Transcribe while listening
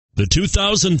The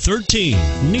 2013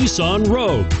 Nissan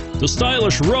Rogue. The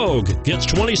stylish Rogue gets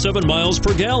 27 miles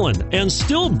per gallon and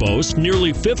still boasts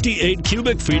nearly 58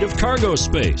 cubic feet of cargo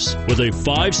space. With a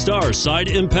 5-star side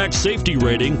impact safety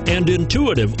rating and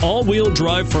intuitive all-wheel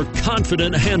drive for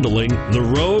confident handling, the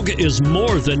Rogue is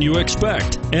more than you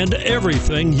expect and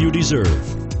everything you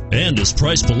deserve. And is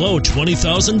priced below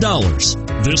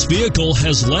 $20,000. This vehicle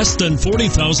has less than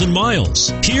 40,000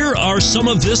 miles. Here are some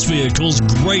of this vehicle's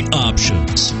great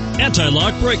options: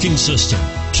 anti-lock braking system,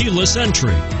 keyless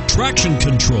entry, traction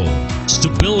control,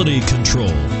 stability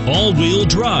control, all-wheel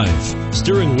drive,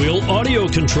 steering wheel audio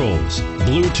controls,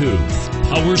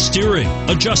 Bluetooth, power steering,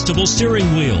 adjustable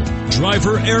steering wheel,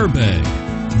 driver airbag.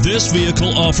 This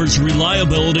vehicle offers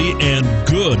reliability and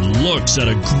good looks at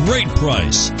a great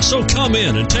price. So come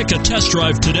in and take a test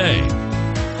drive today.